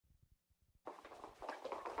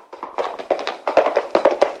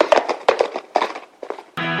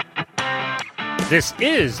This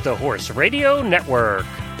is the Horse Radio Network.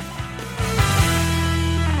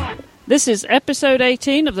 This is episode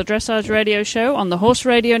 18 of the Dressage Radio Show on the Horse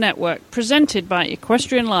Radio Network, presented by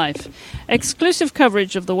Equestrian Life, exclusive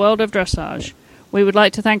coverage of the world of dressage. We would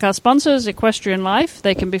like to thank our sponsors, Equestrian Life.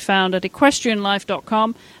 They can be found at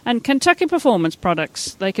equestrianlife.com, and Kentucky Performance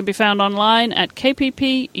Products. They can be found online at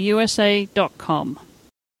kppusa.com.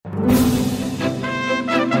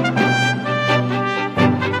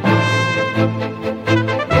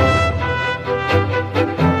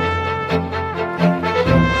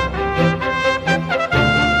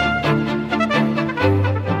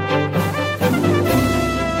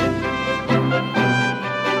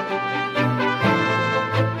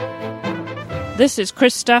 This is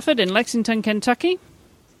Chris Stafford in Lexington, Kentucky.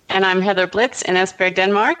 And I'm Heather Blitz in Esbjerg,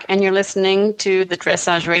 Denmark, and you're listening to the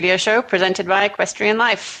Dressage Radio Show presented by Equestrian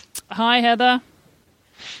Life. Hi, Heather.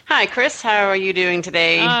 Hi, Chris. How are you doing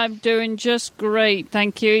today? I'm doing just great,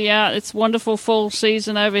 thank you. Yeah, it's wonderful fall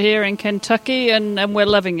season over here in Kentucky, and we're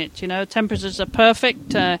loving it. You know, temperatures are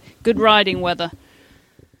perfect, good riding weather.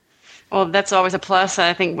 Well, that's always a plus.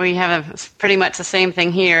 I think we have pretty much the same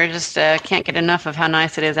thing here. Just can't get enough of how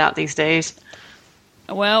nice it is out these days.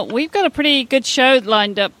 Well, we've got a pretty good show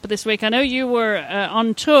lined up this week. I know you were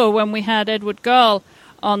on tour when we had Edward Gall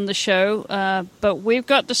on the show, but we've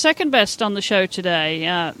got the second best on the show today.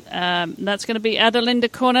 That's going to be Adelinde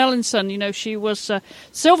Cornellisen. You know, she was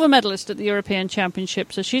silver medalist at the European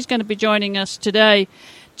Championship, so she's going to be joining us today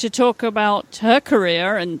to talk about her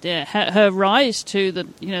career and her rise to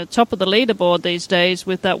the top of the leaderboard these days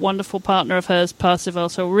with that wonderful partner of hers, Parsifal.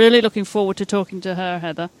 So really looking forward to talking to her,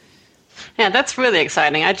 Heather. Yeah, that's really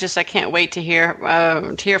exciting. I can't wait to hear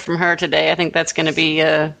from her today. I think that's going to be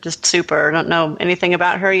just super. I don't know anything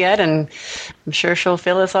about her yet, and I'm sure she'll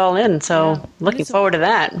fill us all in. So looking forward to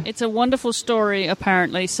that. It's a wonderful story,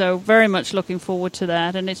 apparently. So very much looking forward to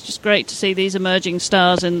that, and it's just great to see these emerging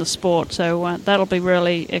stars in the sport. So that'll be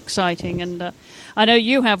really exciting. And I know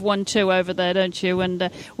you have one too over there, don't you?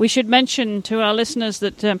 And we should mention to our listeners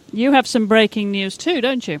that you have some breaking news too,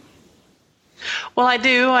 don't you? Well, I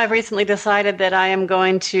do. I've recently decided that I am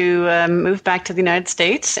going to move back to the United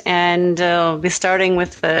States and be starting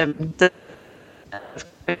with the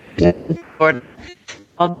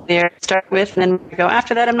I'll start with, and then go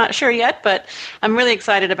after that. I'm not sure yet, but I'm really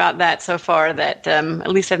excited about that so far. That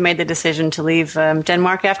at least I've made the decision to leave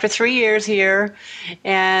Denmark after 3 years here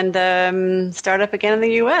and start up again in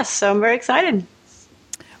the U.S. So I'm very excited.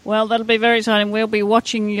 Well, that'll be very exciting. We'll be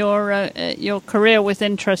watching your career with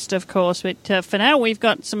interest, of course. But for now, we've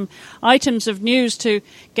got some items of news to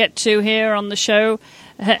get to here on the show,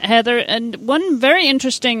 Heather. And one very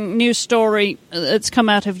interesting news story that's come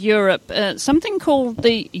out of Europe, something called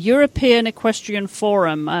the European Equestrian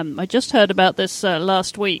Forum. I just heard about this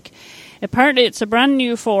last week. Apparently, it's a brand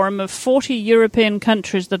new forum of 40 European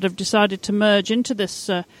countries that have decided to merge into this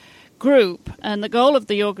group, and the goal of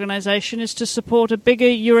the organisation is to support a bigger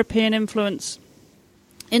European influence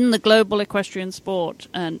in the global equestrian sport.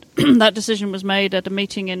 And that decision was made at a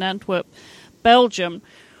meeting in Antwerp, Belgium,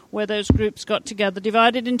 where those groups got together,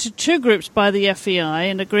 divided into two groups by the FEI,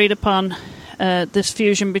 and agreed upon this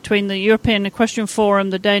fusion between the European Equestrian Forum,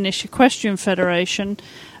 the Danish Equestrian Federation.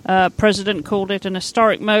 President called it an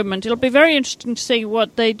historic moment. It'll be very interesting to see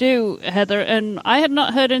what they do, Heather, and I had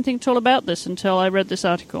not heard anything at all about this until I read this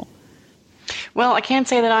article. Well, I can't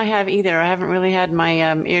say that I have either. I haven't really had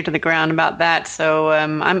my ear to the ground about that, so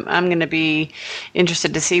I'm going to be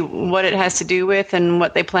interested to see what it has to do with and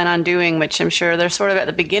what they plan on doing, which I'm sure they're sort of at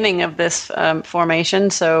the beginning of this formation,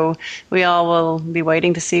 so we all will be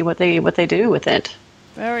waiting to see what they do with it.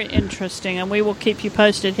 Very interesting, and we will keep you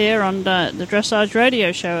posted here on the Dressage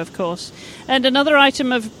Radio Show, of course. And another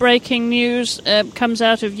item of breaking news comes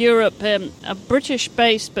out of Europe. A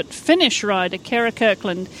British-based but Finnish rider, Kira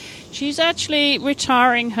Kirkland, she's actually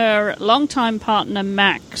retiring her longtime partner,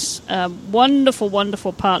 Max. Wonderful,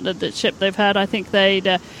 wonderful partnership they've had. I think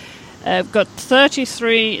they'd got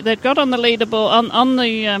 33. They'd got on the leaderboard, on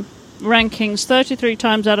the rankings 33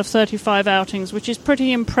 times out of 35 outings, which is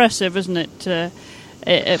pretty impressive, isn't it,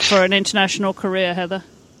 for an international career, Heather?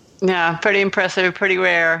 Yeah, pretty impressive, pretty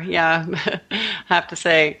rare, yeah, I have to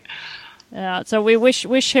say. Yeah, so we wish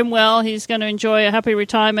him well. He's going to enjoy a happy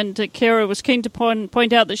retirement. Kira was keen to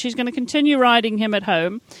point out that she's going to continue riding him at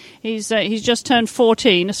home. He's just turned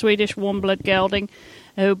 14, a Swedish warm-blood gelding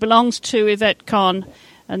who belongs to Yvette Kahn,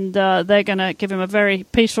 and they're going to give him a very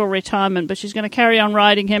peaceful retirement, but she's going to carry on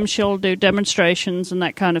riding him. She'll do demonstrations and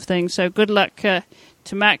that kind of thing. So good luck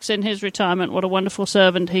Max in his retirement. What a wonderful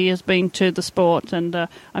servant he has been to the sport. And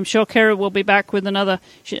I'm sure Kira will be back with another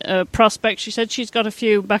prospect. She said she's got a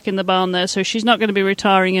few back in the barn there, so she's not going to be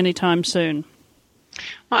retiring anytime soon.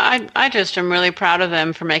 Well, I just am really proud of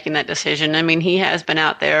them for making that decision. I mean, he has been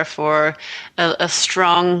out there for a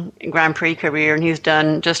strong Grand Prix career, and he's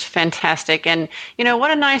done just fantastic. And, you know, what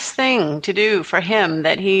a nice thing to do for him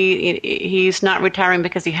that he's not retiring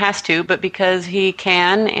because he has to, but because he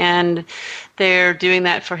can, and they're doing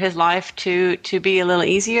that for his life to be a little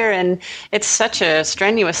easier. And it's such a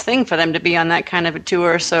strenuous thing for them to be on that kind of a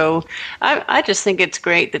tour. So I just think it's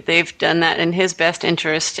great that they've done that in his best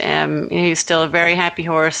interest. He's still a very happy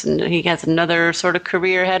horse, and he has another sort of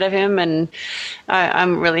career ahead of him. And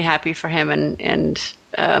I'm really happy for him and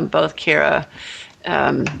both Kira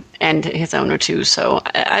and his owner too. So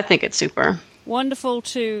I think it's super. Wonderful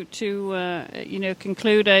to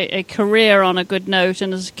conclude a career on a good note,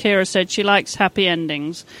 and as Kira said, she likes happy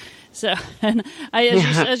endings. So, and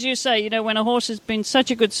as you say, you know, when a horse has been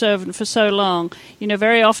such a good servant for so long, you know,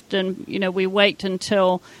 very often, you know, we wait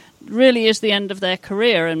until really is the end of their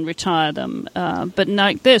career and retire them. But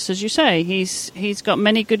like this, as you say, he's got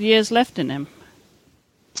many good years left in him.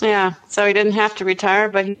 Yeah, so he didn't have to retire,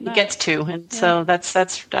 but he gets to, and so that's.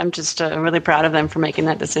 I'm just really proud of them for making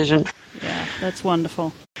that decision. Yeah, that's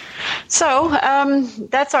wonderful. So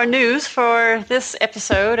that's our news for this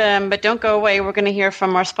episode. But don't go away; we're going to hear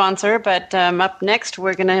from our sponsor. But up next,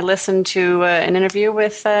 we're going to listen to an interview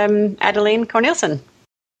with Adelinde Cornellisen.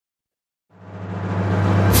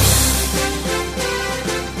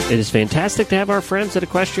 It is fantastic to have our friends at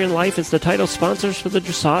Equestrian Life as the title sponsors for the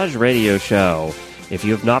Dressage radio show. If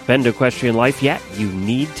you have not been to Equestrian Life yet, you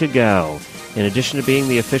need to go. In addition to being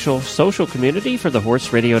the official social community for the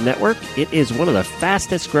Horse Radio Network, it is one of the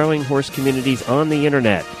fastest growing horse communities on the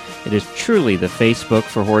internet. It is truly the Facebook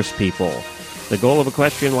for horse people. The goal of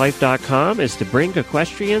EquestrianLife.com is to bring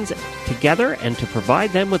equestrians together and to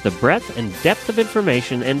provide them with the breadth and depth of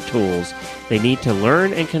information and tools they need to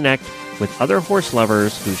learn and connect with other horse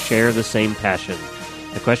lovers who share the same passion.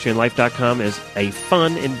 EquestrianLife.com is a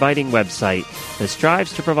fun, inviting website that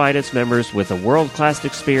strives to provide its members with a world-class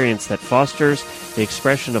experience that fosters the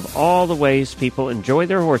expression of all the ways people enjoy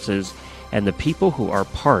their horses and the people who are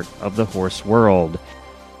part of the horse world.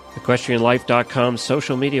 EquestrianLife.com's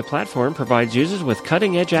social media platform provides users with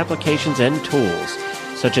cutting-edge applications and tools,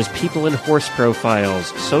 such as people and horse profiles,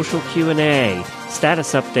 social Q&A,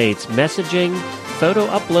 status updates, messaging, photo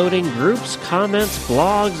uploading, groups, comments,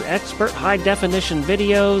 blogs, expert high-definition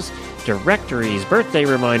videos, directories, birthday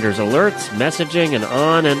reminders, alerts, messaging, and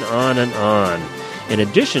on and on and on, in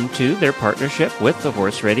addition to their partnership with the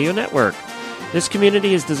Horse Radio Network. This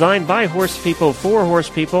community is designed by horse people for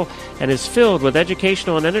horse people and is filled with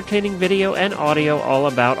educational and entertaining video and audio all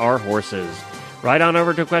about our horses. Right on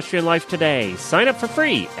over to Equestrian Life today. Sign up for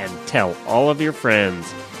free and tell all of your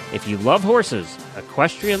friends. If you love horses,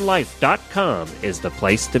 EquestrianLife.com is the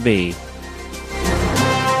place to be.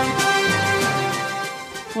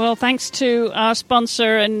 Well, thanks to our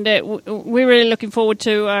sponsor, and we're really looking forward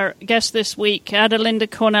to our guest this week, Adelinde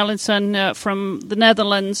Cornellisen from the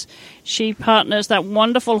Netherlands. She partners that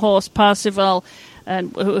wonderful horse, Parzival,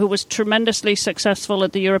 and who was tremendously successful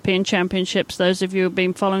at the European Championships. Those of you who have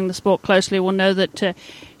been following the sport closely will know that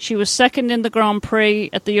she was second in the Grand Prix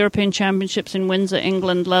at the European Championships in Windsor,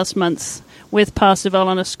 England last month with Parzival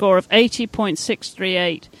on a score of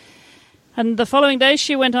 80.638. And the following day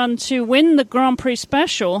she went on to win the Grand Prix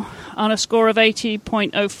Special on a score of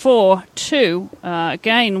 80.042.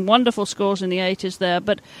 Again, wonderful scores in the 80s there,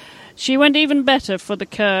 but she went even better for the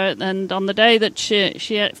Kerr, and on the day that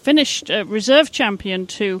she finished reserve champion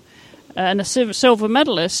to and a silver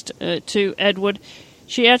medalist to Edward,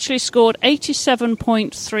 she actually scored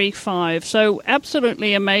 87.35. So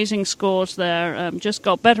absolutely amazing scores there. Just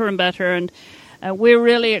got better and better, and we're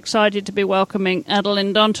really excited to be welcoming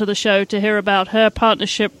Adelinde onto the show to hear about her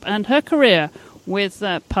partnership and her career with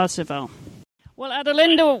Parzival. Well,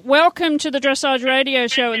 Adelinde, welcome to the Dressage Radio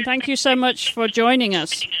Show, and thank you so much for joining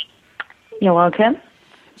us. You're welcome.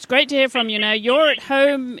 It's great to hear from you now. You're at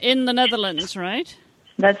home in the Netherlands, right?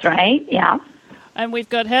 That's right, yeah. And we've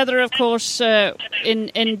got Heather, of course, in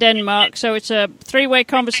Denmark. So it's a three-way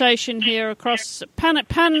conversation here across pan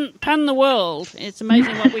the world. It's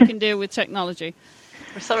amazing what we can do with technology.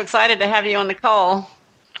 We're so excited to have you on the call.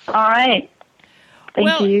 All right.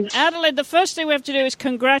 Thank you. Adelinde, the first thing we have to do is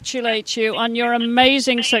congratulate you on your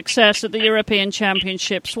amazing success at the European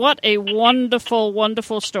Championships. What a wonderful,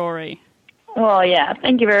 wonderful story. Well, yeah,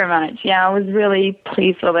 thank you very much. Yeah, I was really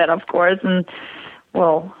pleased with it, of course, and,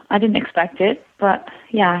 well, I didn't expect it, but,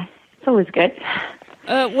 yeah, it's always good.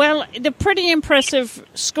 Well, the pretty impressive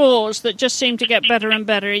scores that just seem to get better and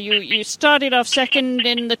better. You started off second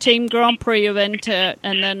in the team Grand Prix event,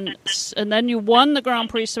 and then you won the Grand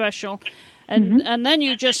Prix special, and then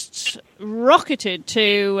you just rocketed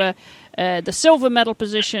to the silver medal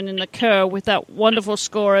position in the Kerr with that wonderful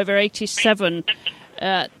score over 87,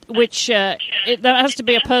 which that has to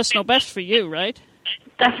be a personal best for you, right?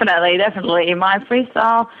 Definitely. My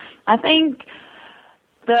freestyle, I think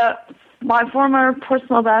my former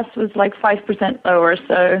personal best was like 5% lower,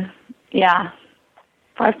 so yeah,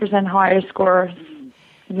 5% higher score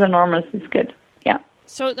is enormous. It's good, yeah.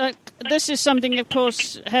 So this is something, of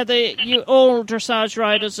course, Heather, you all dressage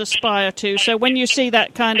riders aspire to. So when you see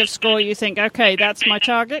that kind of score, you think, okay, that's my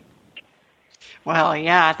target? Well,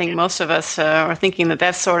 yeah, I think most of us are thinking that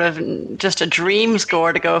that's sort of just a dream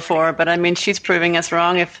score to go for. But I mean, she's proving us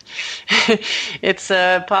wrong if it's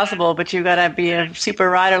possible. But you've got to be a super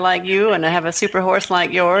rider like you and have a super horse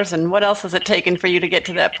like yours. And what else has it taken for you to get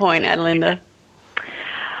to that point, Adelinde?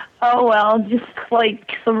 Oh, well, just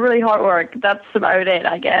like some really hard work. That's about it,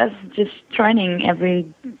 I guess. Just training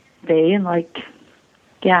every day and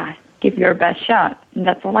give your best shot. And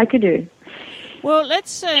that's all I could do. Well,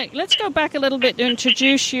 let's go back a little bit to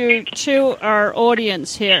introduce you to our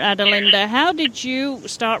audience here, Adelinde. How did you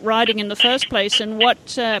start riding in the first place, and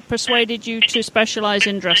what persuaded you to specialize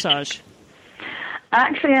in dressage?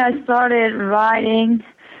 Actually, I started riding,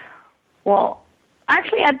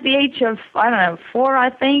 at the age of, 4, I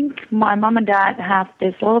think. My mom and dad have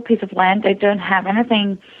this little piece of land. They don't have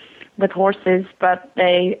anything with horses, but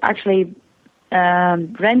they actually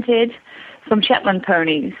rented some Shetland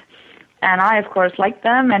ponies. And I, of course, liked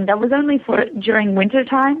them, and that was only during winter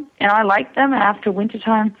time, and I liked them, and after winter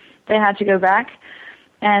time, they had to go back.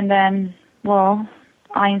 And then,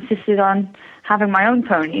 I insisted on having my own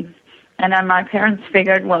pony. And then my parents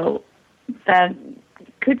figured, that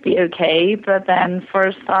could be okay, but then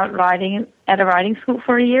first start riding at a riding school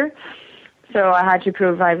for a year. So I had to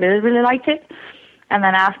prove I really, really liked it. And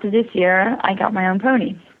then after this year, I got my own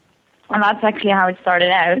pony. And that's actually how it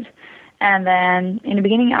started out. And then in the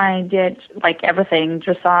beginning, I did like everything,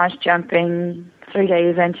 dressage, jumping,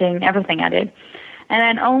 3-day eventing, everything I did. And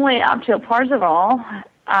then only up till Parzival,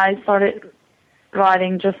 I started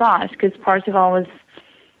riding dressage because Parzival was,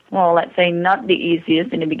 let's say not the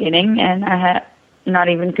easiest in the beginning. And I had not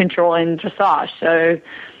even controlling dressage, so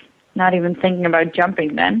not even thinking about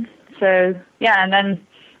jumping then. So, yeah, and then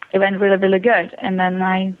it went really, really good. And then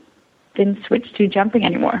I didn't switch to jumping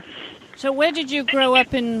anymore. So where did you grow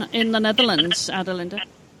up in the Netherlands, Adelinde?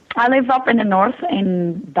 I live up in the north,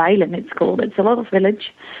 in Bijlen, it's called. It's a little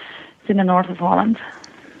village. It's in the north of Holland.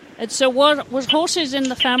 And so was horses in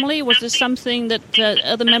the family? Was this something that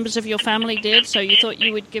other members of your family did, so you thought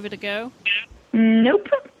you would give it a go? Nope.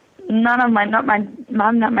 Not my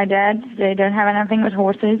mom, not my dad. They don't have anything with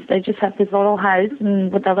horses. They just have this little house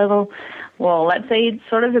and with a little, let's say it's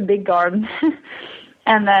sort of a big garden.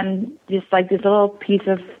 And then just like this little piece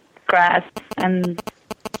of grass, and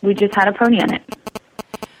we just had a pony on it.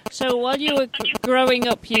 So while you were growing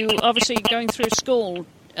up, you obviously going through school.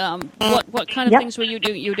 What kind of things were you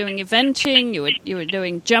doing? You were doing eventing. You were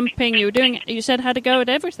doing jumping. You said had to go at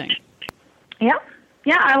everything. Yeah,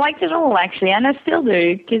 I liked it all actually, and I still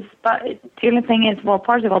do. But the only thing is,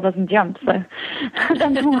 Parzival doesn't jump, so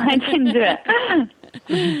that's why I didn't do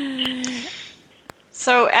it.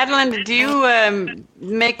 So, Adelinde, do you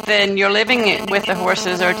make your living with the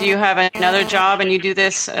horses, or do you have another job and you do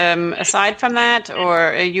this aside from that,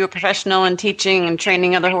 or are you a professional in teaching and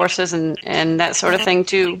training other horses and that sort of thing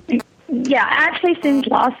too? Yeah, actually, since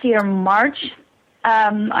last year, March,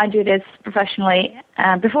 I do this professionally.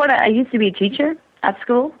 Before that, I used to be a teacher at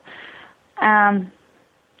school. And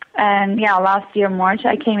last year, March,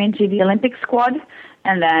 I came into the Olympic squad,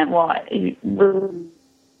 and then,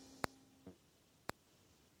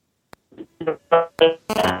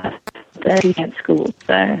 at school,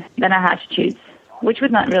 so then I had to choose, which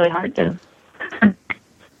was not really hard though.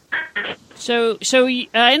 So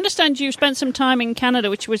I understand you spent some time in Canada,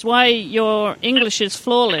 which was why your English is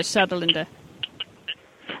flawless, Adelinde.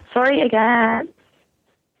 Sorry again.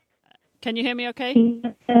 Can you hear me okay?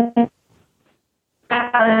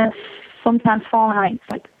 Sometimes falling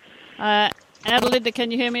out. Adelinde, can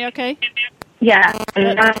you hear me okay? Yeah.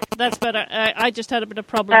 That's better. I just had a bit of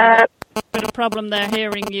problem there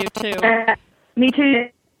hearing you too. Me too.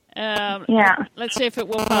 Let's see if it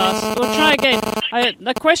will pass. We'll try again.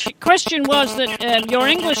 The question was that your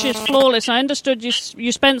English is flawless. I understood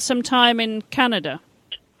you spent some time in Canada.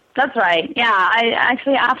 That's right. Yeah, I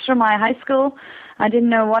actually, after my high school, I didn't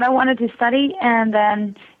know what I wanted to study, and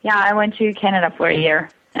then I went to Canada for a year,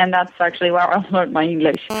 and that's actually where I learned my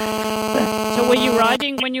English. So were you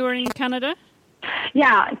riding when you were in Canada?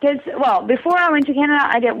 Yeah, because, well, before I went to Canada,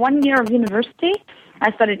 I did 1 year of university.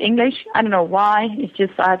 I studied English. I don't know why. It's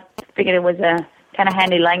just I figured it was a kind of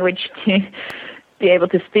handy language to be able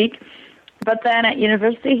to speak. But then at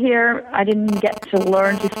university here, I didn't get to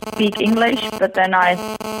learn to speak English. But then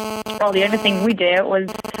the only thing we did was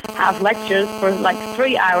have lectures for like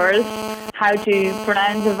 3 hours, how to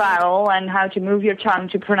pronounce a vowel and how to move your tongue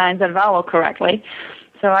to pronounce that vowel correctly.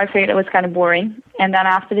 So I figured it was kind of boring. And then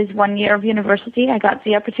after this 1 year of university, I got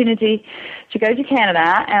the opportunity to go to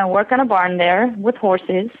Canada and work on a barn there with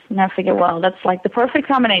horses. And I figured, well, that's like the perfect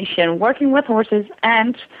combination, working with horses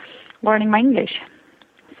and learning my English.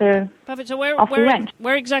 So, perfect. So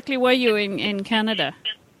where exactly were you in Canada?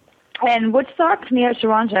 In Woodstock, near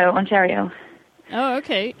Toronto, Ontario. Oh,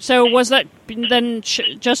 okay. So was that then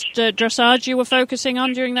just dressage you were focusing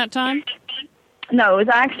on during that time? No, it was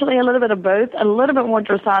actually a little bit of both. A little bit more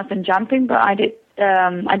dressage than jumping, but I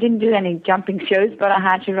didn't do any jumping shows, but I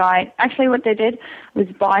had to ride. Actually, what they did was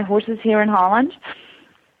buy horses here in Holland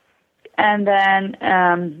and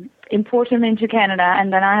then import them into Canada,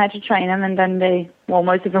 and then I had to train them, and then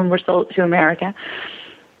most of them were sold to America.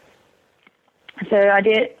 So I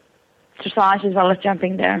did dressage as well as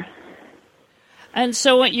jumping there. And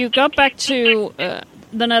so when you got back to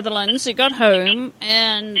the Netherlands, you got home,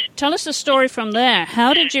 and tell us the story from there.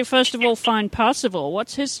 How did you first of all find Parzival?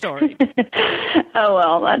 What's his story? Oh,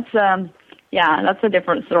 well, that's a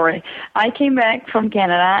different story. I came back from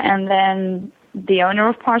Canada, and then the owner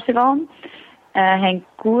of Parzival, Henk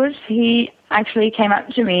Koers, he actually came up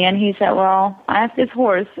to me and he said, well, I have this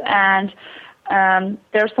horse and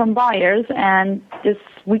there's some buyers, and this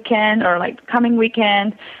weekend or like coming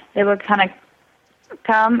weekend, they will kind of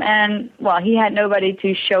come and, well, he had nobody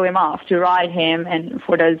to show him off, to ride him and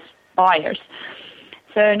for those buyers.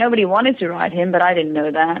 So nobody wanted to ride him, but I didn't know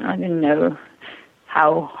that. I didn't know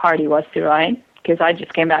how hard he was to ride because I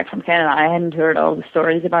just came back from Canada. I hadn't heard all the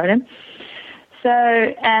stories about him. So,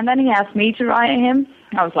 and then he asked me to ride him.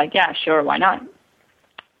 I was like, yeah, sure, why not?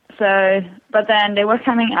 So, but then they were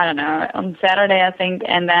coming, I don't know, on Saturday, I think,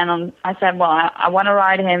 and then I said, well, I want to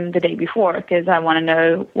ride him the day before because I want to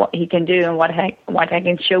know what he can do and what I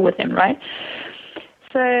can show with him, right?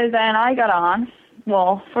 So then I got on.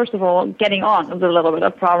 Well, first of all, getting on was a little bit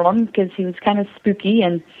of a problem because he was kind of spooky,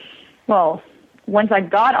 and, well, once I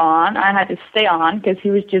got on, I had to stay on because he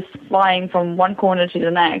was just flying from one corner to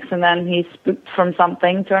the next, and then he spooked from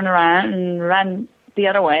something, turned around and ran the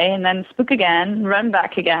other way, and then spook again, run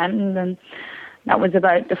back again, and then that was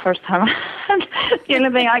about the first time. The only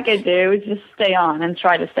thing I could do was just stay on and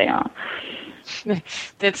try to stay on. Did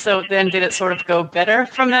it sort of go better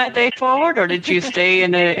from that day forward, or did you stay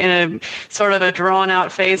in a sort of a drawn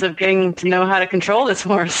out phase of getting to know how to control this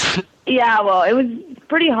horse? Yeah, well, it was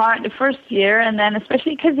pretty hard the first year, and then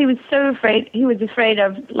especially because he was so afraid. He was afraid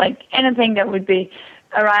of like anything that would be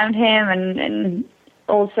around him, and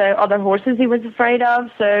also other horses he was afraid of.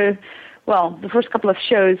 So, well, the first couple of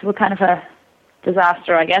shows were kind of a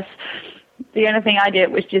disaster, I guess. The only thing I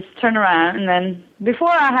did was just turn around, and then before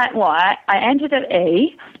I entered at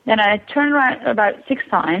A, then I turned around about 6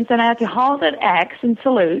 times, then I had to halt at X and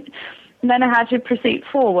salute, and then I had to proceed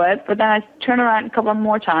forward, but then I turned around a couple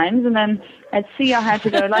more times, and then at C I had to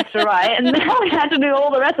go left or right, and then I had to do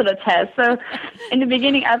all the rest of the test. So in the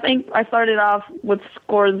beginning, I think I started off with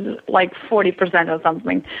scores like 40% or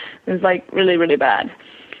something. It was like really, really bad.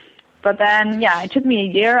 But then, yeah, it took me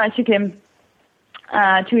a year. I took him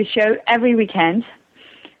to a show every weekend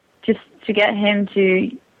just to get him to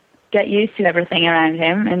get used to everything around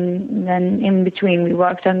him, and then in between we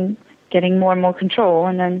worked on getting more and more control,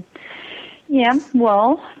 and then yeah,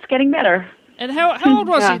 well, it's getting better. And how old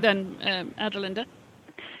was he then, Adelinde?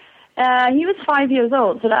 He was 5 years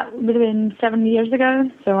old, so that would have been 7 years ago,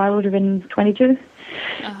 so I would have been 22.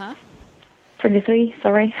 23,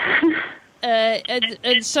 sorry.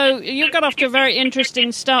 And so you got off to a very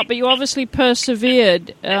interesting start, but you obviously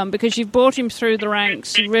persevered because you've brought him through the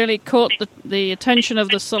ranks. You really caught the attention of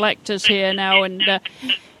the selectors here now, and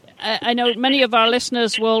I know many of our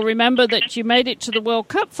listeners will remember that you made it to the World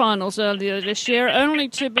Cup finals earlier this year, only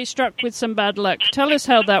to be struck with some bad luck. Tell us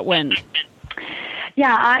how that went.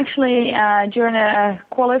 Yeah, actually, during the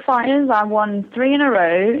qualifiers, I won 3 in a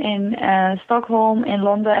row in Stockholm, in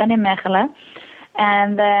London, and in Mechelen.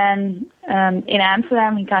 And then in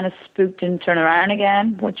Amsterdam, he kind of spooked and turned around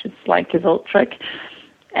again, which is like his old trick.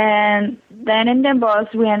 And then in Den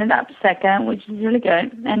Bosch, we ended up second, which is really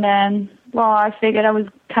good. And then, well, I figured I was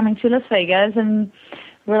coming to Las Vegas and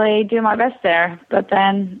really do my best there. But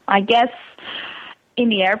then I guess in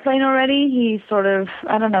the airplane already, he sort of,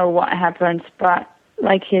 I don't know what happened, but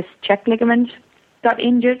like his check ligament got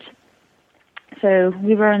injured. So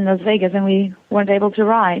we were in Las Vegas and we weren't able to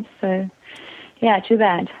ride. So, yeah, too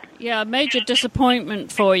bad. Yeah, major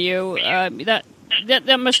disappointment for you.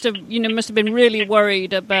 That must have been really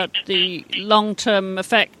worried about the long-term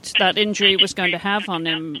effect that injury was going to have on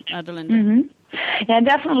him, Adelinde. Mm-hmm. Yeah,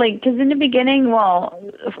 definitely. Because in the beginning, well,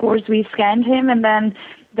 of course, we scanned him, and then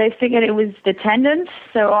they figured it was the tendons.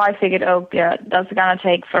 So I figured, oh, yeah, that's going to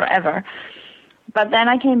take forever. But then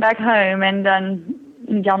I came back home, and then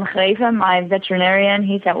Jan Greven, my veterinarian,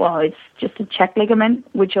 he said, well, it's just a check ligament,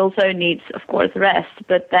 which also needs, of course, rest.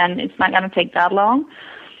 But then it's not going to take that long.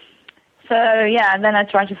 So, yeah, and then I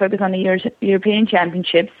tried to focus on the European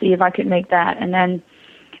Championships, see if I could make that. And then,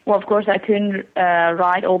 well, of course, I couldn't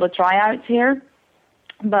ride all the tryouts here.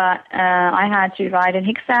 But I had to ride in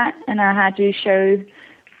Hickstad, and I had to show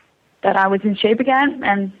that I was in shape again,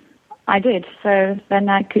 and I did. So then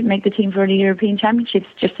I could make the team for the European Championships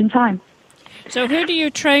just in time. So who do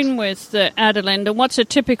you train with, Adelinde, and what's a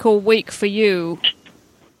typical week for you?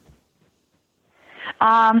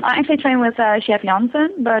 I actually train with Chef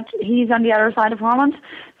Janssen, but he's on the other side of Holland,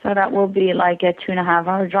 so that will be like a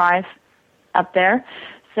 2.5-hour drive up there.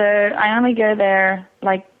 So I only go there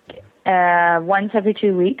like once every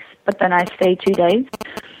 2 weeks, but then I stay 2 days.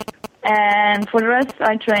 And for the rest,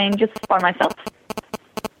 I train just by myself.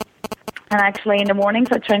 And actually in the mornings,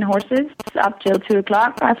 I train horses up till 2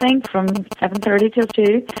 o'clock, I think, from 7:30 till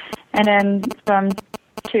 2. And then from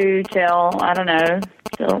 2 till, I don't know,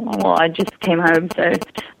 well, I just came home, so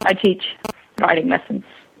I teach riding lessons.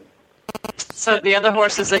 So the other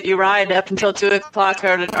horses that you ride up until 2 o'clock,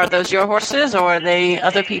 are those your horses, or are they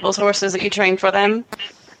other people's horses that you train for them?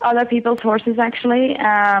 Other people's horses, actually.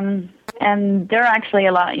 And they're actually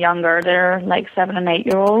a lot younger. They're like 7 and 8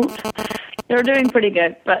 year olds. They're doing pretty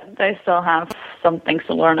good, but they still have some things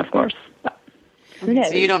to learn, of course. So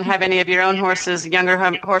you don't have any of your own horses, younger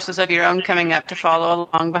horses of your own, coming up to follow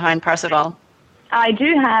along behind Parzival? I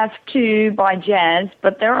do have 2 by Jazz,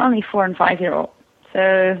 but they're only 4 and 5 year olds.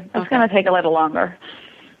 So it's going to take a little longer.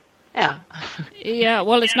 Yeah. Yeah,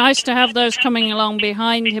 well, it's nice to have those coming along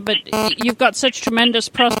behind you, but you've got such tremendous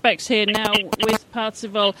prospects here now with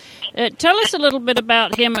Parzival. Tell us a little bit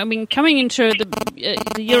about him. I mean, coming into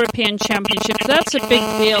the European Championships, that's a big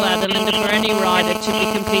deal, Adelinde, for any rider to be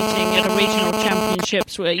competing at a regional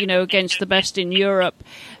championships where, against the best in Europe.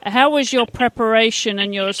 How was your preparation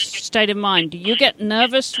and your state of mind? Do you get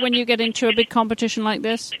nervous when you get into a big competition like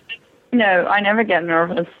this? No, I never get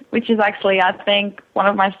nervous, which is actually, I think, one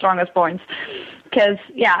of my strongest points. Because,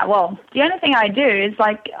 the only thing I do is,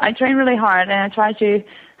 I train really hard and I try to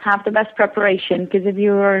have the best preparation. Because if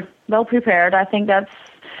you are well prepared, I think that's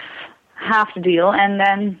half the deal. And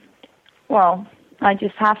then, I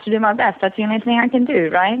just have to do my best. That's the only thing I can do,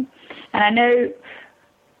 right? And I know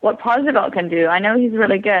what Parzival can do. I know he's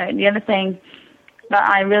really good. The other thing that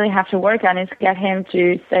I really have to work on is get him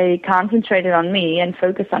to stay concentrated on me and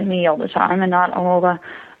focus on me all the time and not on all the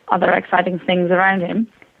other exciting things around him.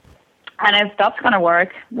 And if that's going to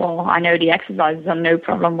work, I know the exercises are no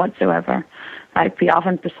problem whatsoever, like Piaffe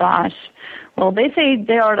and Dressage. Well, they say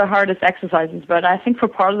they are the hardest exercises, but I think for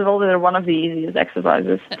Parzival, they're one of the easiest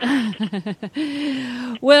exercises.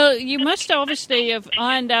 Well, you must obviously have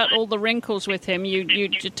ironed out all the wrinkles with him. You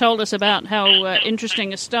told us about how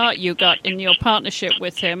interesting a start you got in your partnership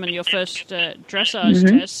with him and your first dressage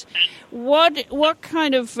tests. What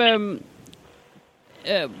kind of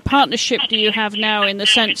partnership do you have now, in the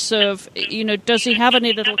sense of, does he have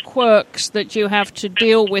any little quirks that you have to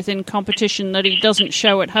deal with in competition that he doesn't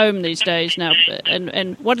show at home these days now?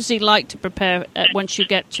 And what does he like to prepare once you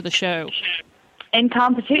get to the show? In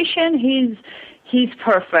competition, he's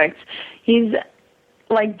perfect. He's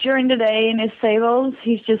like during the day in his stables,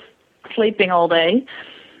 he's just sleeping all day.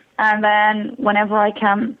 And then whenever I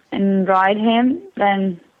come and ride him,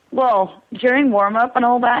 then during warm-up and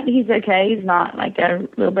all that, he's okay. He's not like a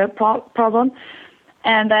little bit problem.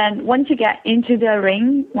 And then once you get into the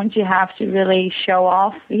ring, once you have to really show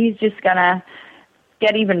off, he's just going to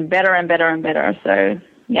get even better and better and better. So,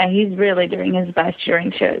 yeah, he's really doing his best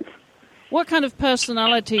during shows. What kind of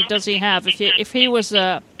personality does he have? If he was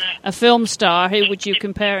a film star, who would you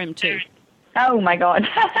compare him to? Oh, my God.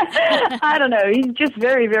 I don't know. He's just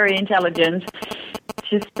very, very intelligent.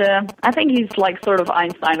 I think he's like sort of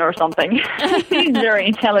Einstein or something. He's very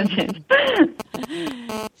intelligent.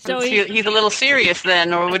 So he's a little serious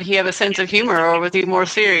then, or would he have a sense of humor, or was he more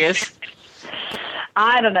serious?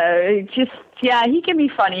 I don't know. He can be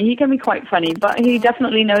funny. He can be quite funny, but he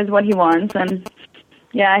definitely knows what he wants. And,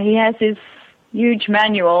 he has his huge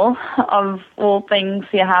manual of all things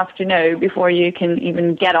you have to know before you can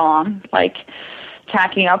even get on, like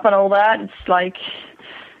tacking up and all that. It's like,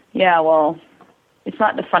 yeah, well, it's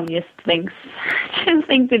not the funniest thing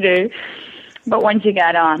to do, but once you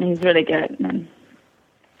get on, he's really good. And,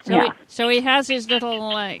 so he has his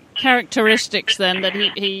little characteristics then that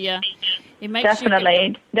he makes.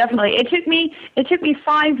 Definitely. It took me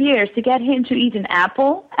 5 years to get him to eat an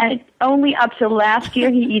apple, and only up till last year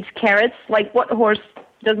he eats carrots. Like, what horse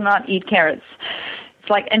does not eat carrots? It's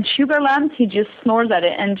like, and sugar lumps, he just snores at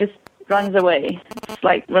it and just runs away. It's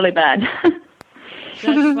like really bad. That's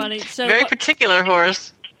funny. So Very particular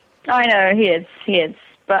horse. I know, he is.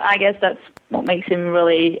 But I guess that's what makes him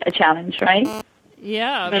really a challenge, right?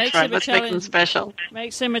 Yeah, that's right. Let's make him special.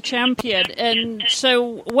 Makes him a champion. And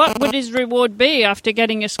so what would his reward be after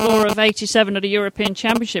getting a score of 87 at a European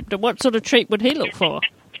Championship? What sort of treat would he look for?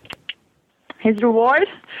 His reward?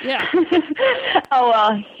 Yeah. Oh,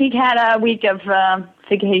 well, he had a week of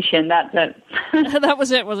vacation. That's it. That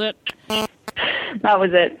was it, was it? That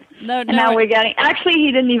was it. No. And now we're getting... Actually,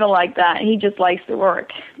 he didn't even like that. He just likes to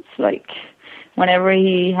work. It's like whenever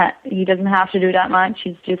he doesn't have to do that much,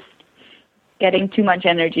 he's just getting too much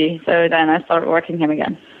energy. So then I started working him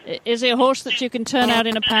again. Is he a horse that you can turn out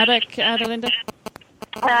in a paddock, Adelinde?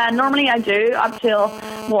 Normally I do up till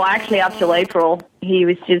April. He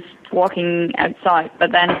was just walking outside,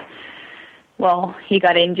 but then, well, he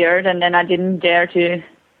got injured, and then I didn't dare to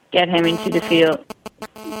get him into the field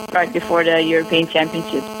right before the European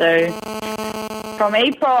Championship. So from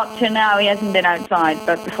April up to now, he hasn't been outside,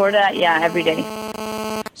 but before that, yeah, every day.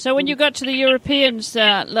 So when you got to the Europeans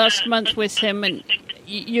last month with him, and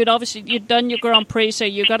you'd done your Grand Prix, so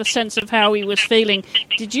you got a sense of how he was feeling.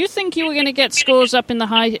 Did you think you were going to get scores up in the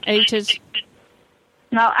high 80s?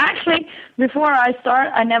 No, actually, before I start,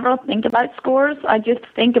 I never think about scores. I just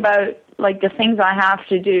think about, like, the things I have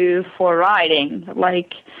to do for riding.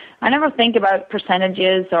 Like, I never think about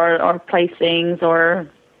percentages or placings or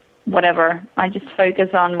whatever. I just focus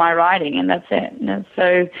on my riding, and that's it. And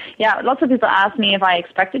so, yeah, lots of people ask me if I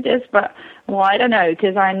expected this, but, well, I don't know,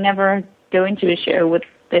 because I never go into a show with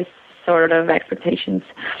this sort of expectations.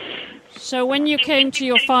 So when you came to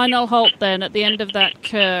your final halt then at the end of that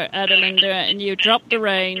Kur, Adelinde, and you dropped the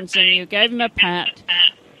reins and you gave him a pat,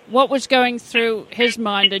 what was going through his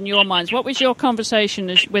mind and your minds? What was your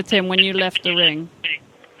conversation with him when you left the ring?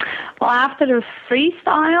 Well, after the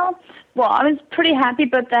freestyle, well, I was pretty happy,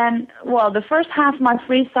 but then, well, the first half of my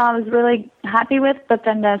freestyle I was really happy with, but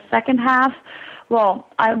then the second half, well,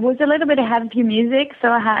 I was a little bit of heavy music, so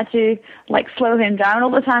I had to, like, slow him down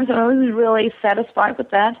all the time, so I wasn't really satisfied with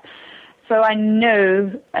that. So I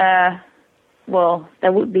know, well,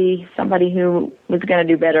 there would be somebody who was going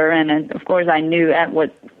to do better, and of course I knew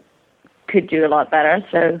Edward could do a lot better.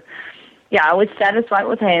 So, yeah, I was satisfied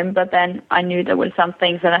with him, but then I knew there were some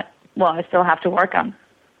things that, I still have to work on.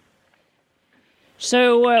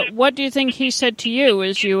 So what do you think he said to you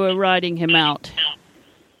as you were riding him out?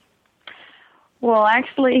 Well,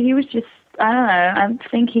 actually, he was just, I don't know, I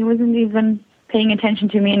think he wasn't even paying attention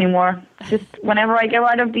to me anymore. Just whenever I go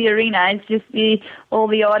out of the arena, it's just all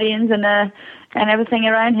the audience and everything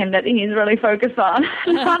around him that he's really focused on.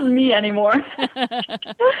 Not me anymore.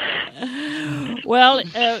 Well,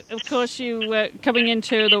 of course, you coming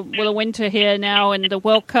into the winter here now, and the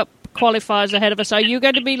World Cup qualifiers ahead of us. Are you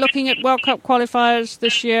going to be looking at World Cup qualifiers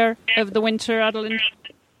this year of the winter, Adelinde?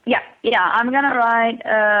 Yeah, I'm going to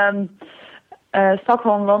ride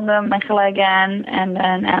Stockholm, London, Mechelen again, and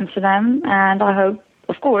then Amsterdam. And I hope,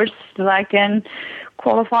 of course, that I can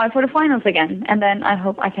qualify for the finals again. And then I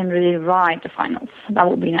hope I can really ride the finals. That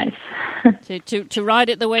would be nice. to ride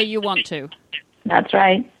it the way you want to. That's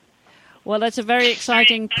right. Well, that's a very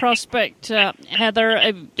exciting prospect, Heather.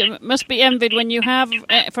 It must be envied when you have,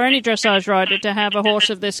 for any dressage rider, to have a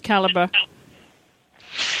horse of this caliber.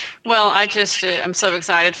 Well, I'm so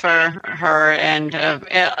excited for her, and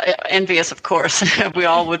envious, of course. We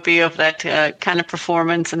all would be of that kind of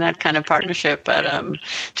performance and that kind of partnership, but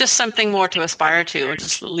just something more to aspire to. We'll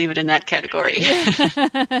just leave it in that category.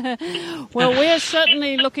 Well, we're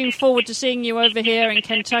certainly looking forward to seeing you over here in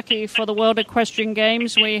Kentucky for the World Equestrian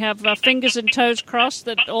Games. We have fingers and toes crossed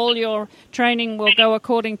that all your training will go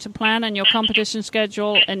according to plan and your competition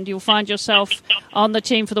schedule, and you'll find yourself on the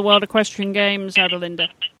team for the World Equestrian Games, Adelinde.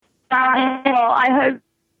 Well, I hope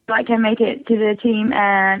I can make it to the team,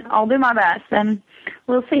 and I'll do my best, and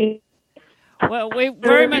we'll see. Well, we're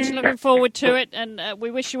very much looking forward to it, and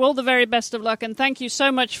we wish you all the very best of luck, and thank you so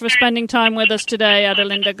much for spending time with us today,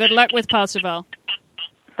 Adelinde. Good luck with Parsifal.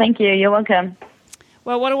 Thank you. You're welcome.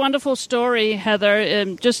 Well, what a wonderful story,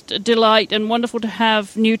 Heather. Just a delight, and wonderful to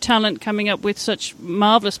have new talent coming up with such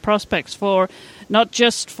marvelous prospects for not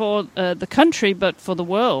just for the country, but for the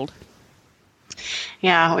world.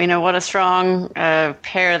 Yeah, what a strong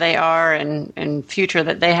pair they are, and future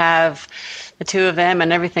that they have, the two of them,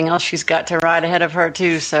 and everything else she's got to ride ahead of her,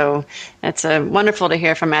 too. So it's wonderful to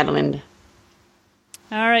hear from Adelinde.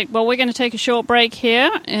 All right, well, we're going to take a short break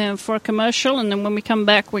here for a commercial, and then when we come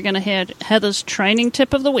back, we're going to hear Heather's training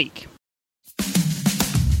tip of the week.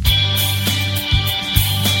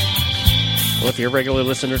 Well, if you're a regular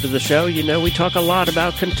listener to the show, you know we talk a lot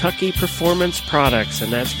about Kentucky Performance Products,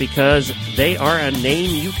 and that's because they are a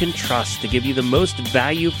name you can trust to give you the most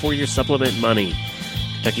value for your supplement money.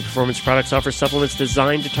 Kentucky Performance Products offers supplements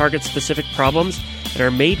designed to target specific problems and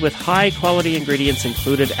are made with high-quality ingredients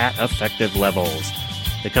included at effective levels.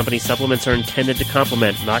 The company's supplements are intended to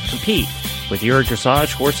complement, not compete, with your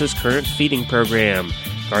dressage horse's current feeding program,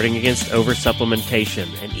 guarding against over-supplementation,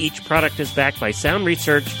 and each product is backed by sound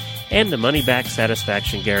research and the money-back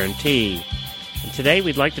satisfaction guarantee. And today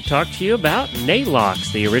we'd like to talk to you about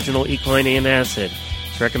Nalox, the original equine antacid.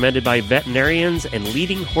 It's recommended by veterinarians and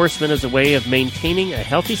leading horsemen as a way of maintaining a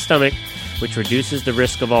healthy stomach, which reduces the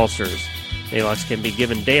risk of ulcers. Nalox can be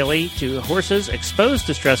given daily to horses exposed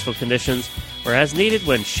to stressful conditions or as needed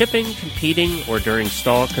when shipping, competing, or during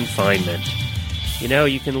stall confinement.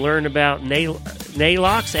 You can learn about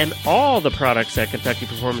Nalox and all the products at Kentucky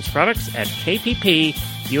Performance Products at kppusa.com.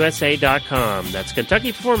 That's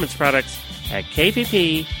Kentucky Performance Products at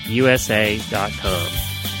kppusa.com.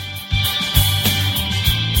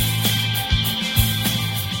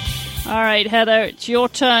 All right, Heather, it's your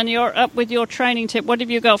turn. You're up with your training tip. What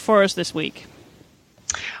have you got for us this week?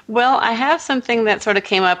 Well, I have something that sort of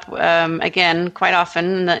came up again quite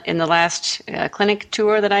often in the last clinic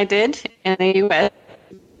tour that I did in the U.S.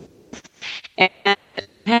 And it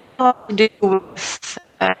had a lot to do with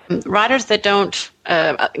riders that don't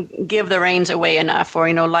give the reins away enough,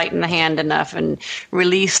 or lighten the hand enough and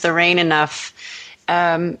release the rein enough.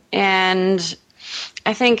 And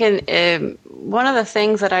I think one of the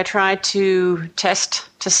things that I try to test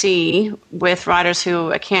to see with riders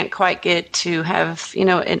who I can't quite get to have,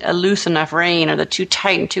 a loose enough rein, or the too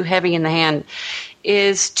tight and too heavy in the hand,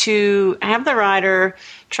 is to have the rider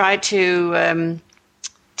try to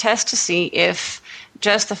test to see if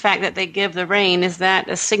just the fact that they give the rein, is that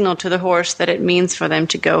a signal to the horse that it means for them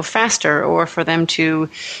to go faster or for them to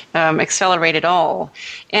accelerate at all.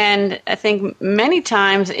 And I think many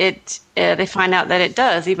times they find out that it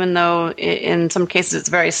does, even though in some cases it's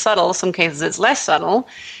very subtle, some cases it's less subtle.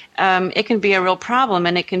 It can be a real problem,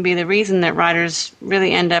 and it can be the reason that riders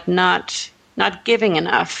really end up not giving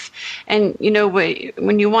enough. And,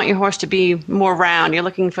 when you want your horse to be more round, you're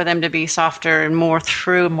looking for them to be softer and more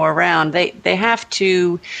through, more round. They have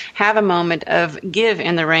to have a moment of give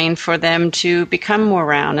in the rein for them to become more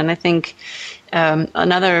round. And I think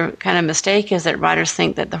another kind of mistake is that riders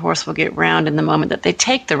think that the horse will get round in the moment that they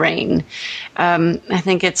take the rein. I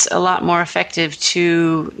think it's a lot more effective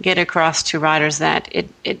to get across to riders that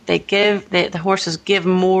the horses give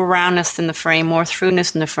more roundness in the frame, more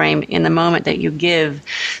throughness in the frame in the moment that you give.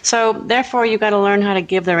 So therefore, you've got to learn how to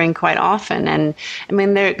give the rein quite often. And I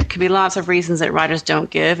mean, there could be lots of reasons that riders don't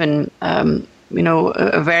give, and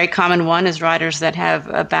a very common one is riders that have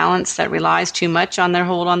a balance that relies too much on their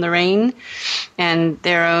hold on the rein, and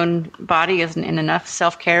their own body isn't in enough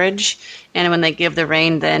self-carriage. And when they give the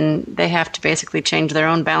rein, then they have to basically change their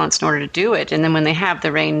own balance in order to do it. And then when they have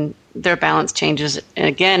the rein, their balance changes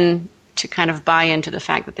again to kind of buy into the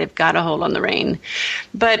fact that they've got a hold on the rein.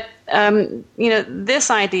 But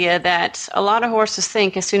this idea that a lot of horses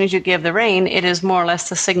think as soon as you give the rein, it is more or less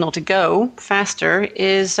the signal to go faster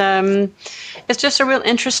is it's just a real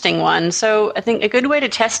interesting one. So I think a good way to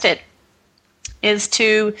test it is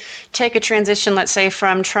to take a transition, let's say,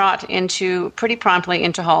 from trot pretty promptly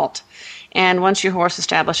into halt. And once your horse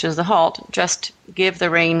establishes the halt, just give the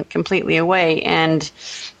rein completely away. And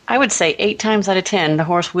I would say 8 times out of 10, the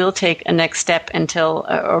horse will take a next step until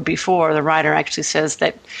or before the rider actually says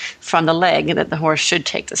that from the leg that the horse should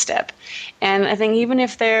take the step. And I think even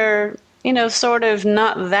if they're, sort of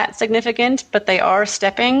not that significant, but they are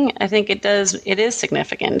stepping, I think it is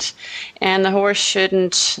significant. And the horse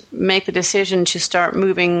shouldn't make the decision to start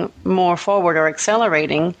moving more forward or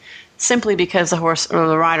accelerating simply because the horse or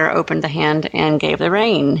the rider opened the hand and gave the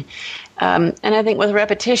rein. And I think with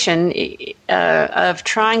repetition of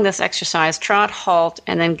trying this exercise, trot, halt,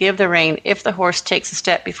 and then give the rein, if the horse takes a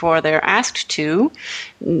step before they're asked to,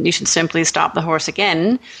 you should simply stop the horse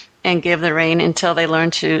again and give the rein until they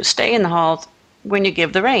learn to stay in the halt when you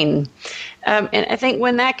give the rein. And I think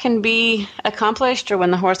when that can be accomplished, or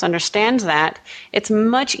when the horse understands that, it's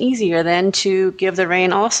much easier then to give the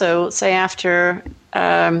rein also, say, after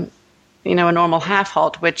a normal half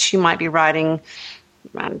halt, which you might be riding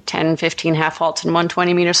around 10, 15 half halts in one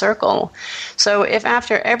 20-meter circle. So if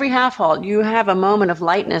after every half halt you have a moment of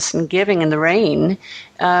lightness and giving in the rein,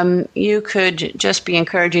 you could just be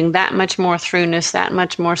encouraging that much more throughness, that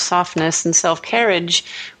much more softness and self-carriage,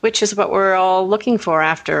 which is what we're all looking for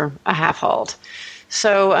after a half halt.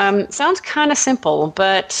 So it sounds kind of simple,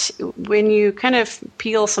 but when you kind of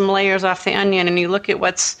peel some layers off the onion and you look at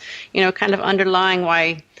what's, kind of underlying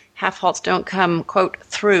why half halts don't come, quote,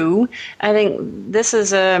 through, I think this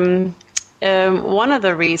is one of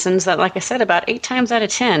the reasons that, like I said, about 8 times out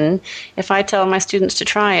of 10, if I tell my students to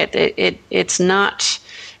try it, it's not,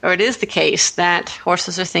 or it is the case that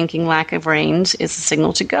horses are thinking lack of reins is a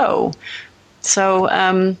signal to go. So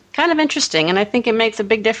kind of interesting, and I think it makes a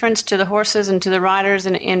big difference to the horses and to the riders,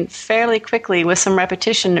 and fairly quickly with some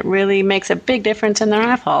repetition, it really makes a big difference in their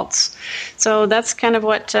half halts. So that's kind of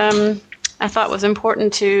what I thought was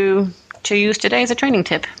important to use today as a training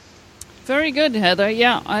tip. Very good, Heather.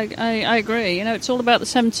 Yeah, I agree. It's all about the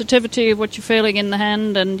sensitivity of what you're feeling in the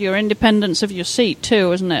hand and your independence of your seat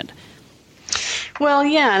too, isn't it? Well,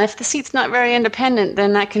 yeah, and if the seat's not very independent,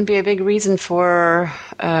 then that can be a big reason for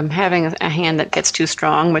having a hand that gets too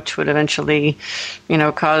strong, which would eventually,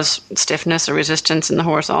 cause stiffness or resistance in the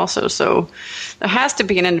horse also. So there has to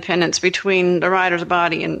be an independence between the rider's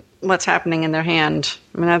body and what's happening in their hand.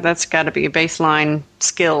 I mean, that's got to be a baseline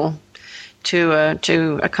skill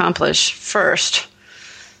to accomplish first.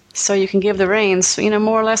 So you can give the reins,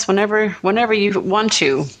 more or less whenever you want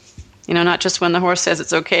to. Not just when the horse says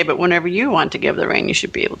it's okay, but whenever you want to give the rein, you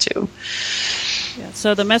should be able to. Yeah,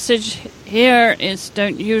 so the message here is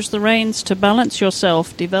don't use the reins to balance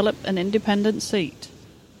yourself. Develop an independent seat.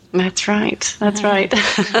 That's right. That's right. All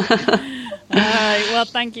right. Well,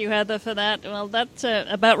 thank you, Heather, for that. Well, that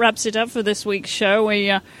about wraps it up for this week's show.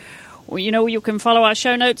 You can follow our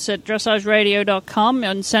show notes at dressageradio.com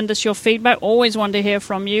and send us your feedback. Always want to hear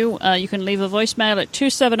from you. You can leave a voicemail at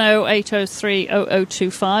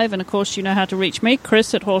 270-803-0025. And, of course, you know how to reach me,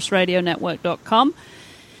 Chris at horseradionetwork.com.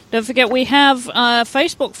 Don't forget we have a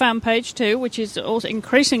Facebook fan page, too, which is also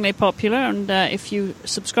increasingly popular. And if you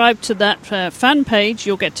subscribe to that fan page,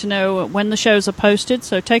 you'll get to know when the shows are posted.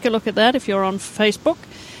 So take a look at that if you're on Facebook.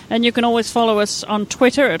 And you can always follow us on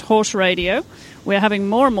Twitter at Horse Radio. We're having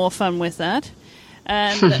more and more fun with that.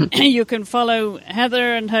 And you can follow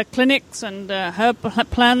Heather and her clinics and her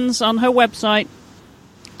plans on her website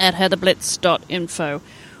at heatherblitz.info.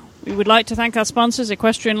 We would like to thank our sponsors,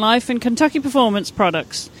 Equestrian Life and Kentucky Performance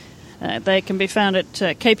Products. They can be found at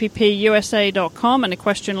kppusa.com and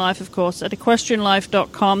Equestrian Life, of course, at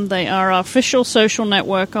equestrianlife.com. They are our official social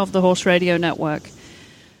network of the Horse Radio Network.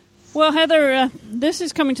 Well, Heather, this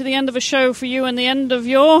is coming to the end of a show for you and the end of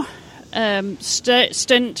your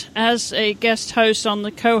stint as a guest host on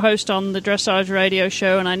the co-host on the Dressage Radio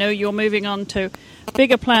Show, and I know you're moving on to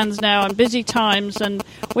bigger plans now and busy times, and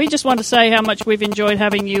we just want to say how much we've enjoyed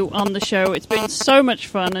having you on the show. It's been so much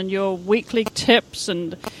fun, and your weekly tips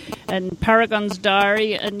and Paragon's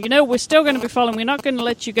diary, and we're still going to be following. We're not going to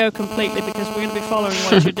let you go completely because we're going to be following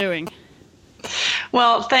what you're doing.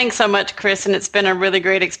 Well, thanks so much, Chris, and it's been a really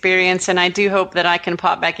great experience, and I do hope that I can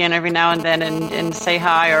pop back in every now and then and say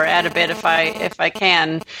hi or add a bit if I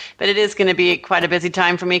can. But it is going to be quite a busy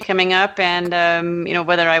time for me coming up, and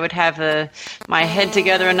whether I would have my head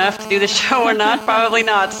together enough to do the show or not, probably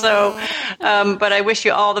not. So, but I wish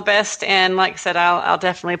you all the best, and like I said, I'll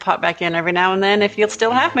definitely pop back in every now and then if you'll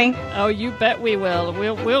still have me. Oh, you bet we will.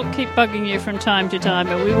 We'll keep bugging you from time to time,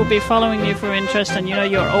 but we will be following you for interest, and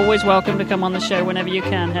you're always welcome to come on the show whenever you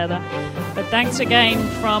can, Heather. But thanks again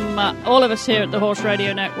from all of us here at the Horse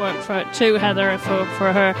Radio Network to Heather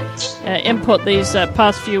for her input these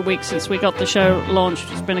past few weeks since we got the show launched.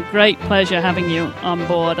 It's been a great pleasure having you on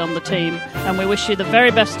board on the team, and we wish you the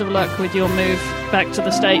very best of luck with your move back to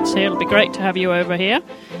the States here. It'll be great to have you over here,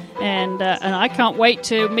 and I can't wait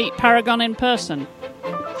to meet Paragon in person.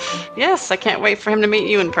 Yes, I can't wait for him to meet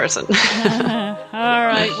you in person. All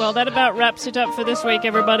right, well, that about wraps it up for this week,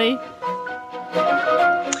 everybody.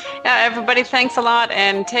 Yeah, everybody, thanks a lot,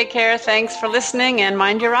 and take care. Thanks for listening, and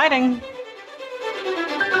mind your riding.